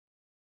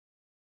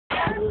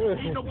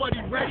Ain't nobody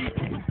ready.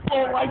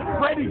 Oh, like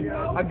Freddy.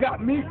 I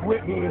got meat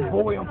with me, and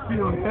boy, I'm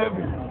feeling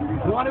heavy.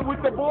 Want it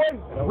with the boy?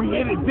 We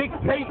hit it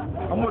dictate.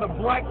 I'm with a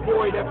black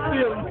boy that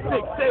feeling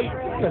 6'8".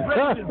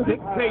 Ready to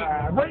dictate.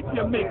 Break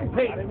your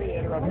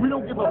mixtape. We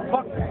don't give a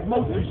fuck.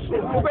 Most of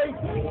shit fake.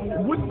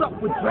 What's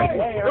up with Drake?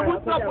 And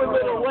what's up with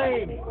Lil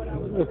Wayne?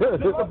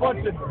 Just a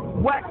bunch of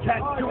whack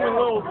cats doing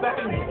little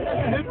things.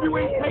 And if you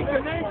ain't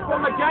taking names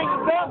from a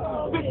gangster,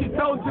 50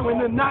 told you in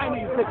the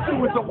 90s that you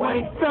was a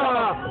wankster.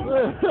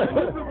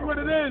 This is what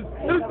it is.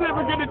 This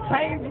never gonna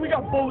change. We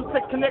got bullets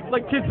that connect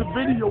like kids in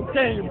video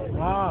games.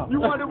 Wow. You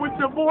want it with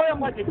your boy?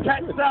 I'm like a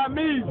cat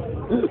Siamese.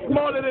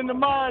 Smarter than the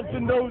minds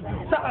and those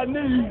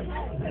Chinese.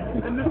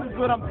 And this is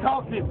what I'm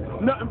talking.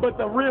 Nothing but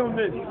the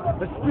realness.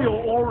 The steel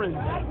orange.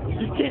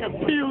 You can't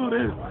peel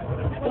this.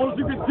 All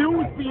you can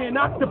do is be an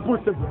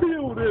octopus and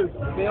feel this.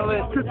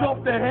 Cause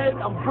off the head,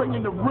 I'm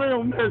bringing the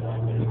realness.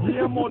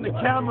 Yeah, I'm on the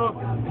camera.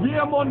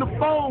 Yeah, I'm on the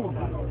phone.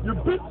 Your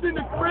bitch in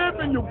the crib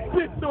and your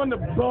bitch on the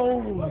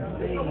bone.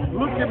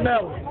 Look at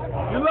Mel.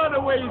 You love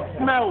the way you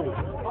smell.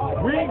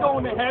 We ain't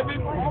going to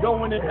heaven, we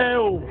going to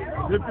hell.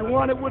 If you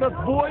want it with us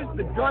boys,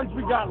 the guns,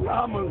 we got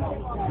llamas.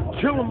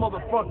 Killing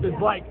motherfuckers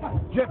like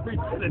Jeffrey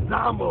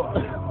Dahmer.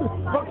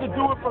 Fucking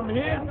do it from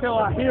here till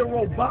I hear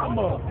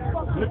Obama.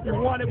 If you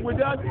want it with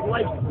us,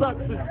 life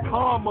sucks, it's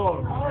karma.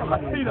 I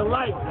see the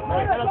light,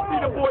 and I see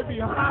the boy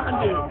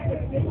behind it.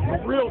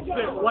 The real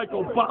shit, like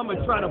Obama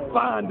trying to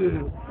find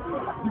it.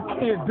 You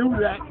can't do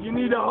that. You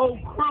need a whole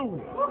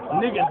crew.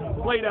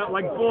 Niggas played out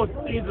like four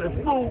seasons.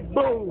 Boo,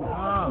 boo.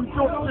 You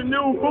thought you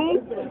knew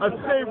who? I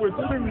say with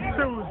 2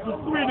 2s, so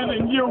sweeter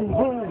than you,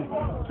 who?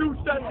 2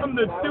 shots from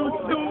the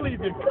 2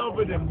 leave you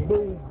covered in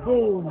boo,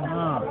 boo.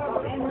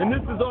 And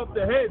this is off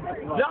the head.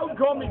 Y'all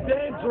call me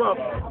dandruff.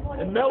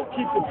 And Mel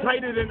keep it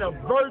tighter than a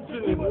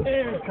virgin in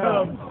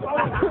handcuffs.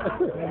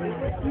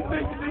 You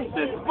think this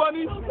shit's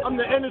funny? I'm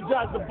the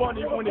Energizer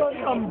Bunny when it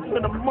comes to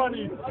the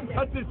money.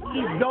 I just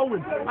keep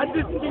going. I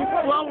just keep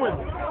flowing.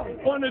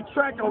 On the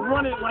track, I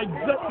run it like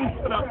Jesse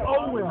to the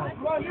Owens.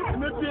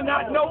 And if you're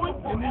not knowing,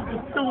 you need to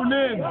tune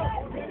in.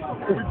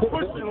 We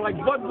pushing like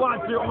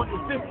Budweiser on the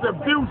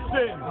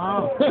distribution.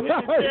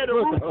 Tear the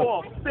roof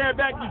off. Stand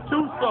back, you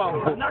too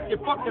soft. Knock your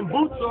fucking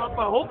boots off.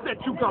 I hope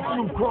that you got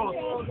Blue Cross.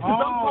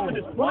 Cause I'm coming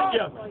to split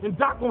you. And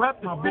Doc won't have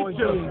to spit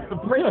you. The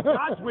praise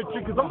God's with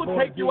you. Cause I'm gonna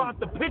take you out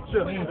the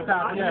picture.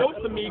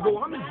 Adios,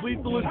 amigo. I'm as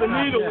lethal as the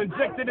needle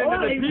injected into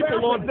the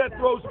people on Death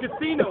Row's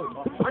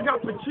Casino. I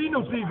got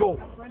Pacino's ego.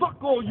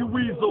 Fuck all you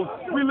weasels.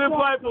 We live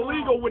life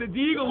illegal with a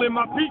deagle in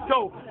my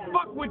Pico.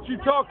 Fuck what you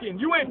talking.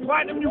 You ain't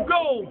platinum, you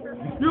gold.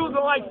 You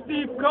look like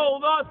Steve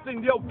Cold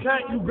Austin. Yo,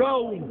 can't you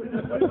go?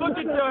 Look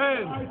at your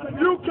head.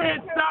 You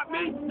can't stop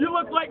me. You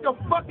look like a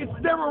fucking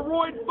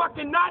steroid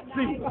fucking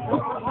Nazi.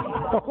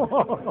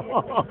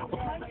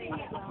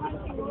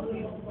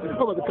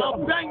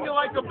 I'll bang you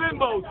like a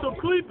bimbo. So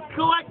keep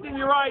collecting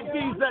your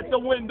IDs at the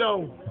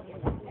window.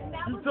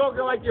 You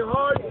talking like you're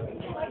hard?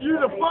 You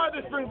the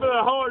farthest from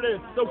the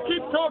hardest. So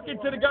keep talking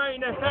to the guy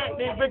in the hat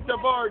named Victor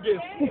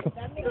Vargas.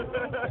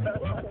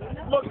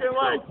 Looking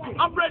like,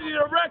 I'm ready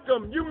to wreck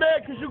him. You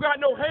mad because you got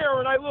no hair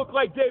and I look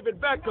like David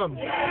Beckham.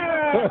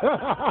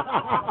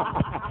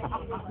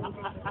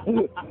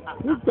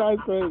 This guy's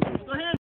crazy.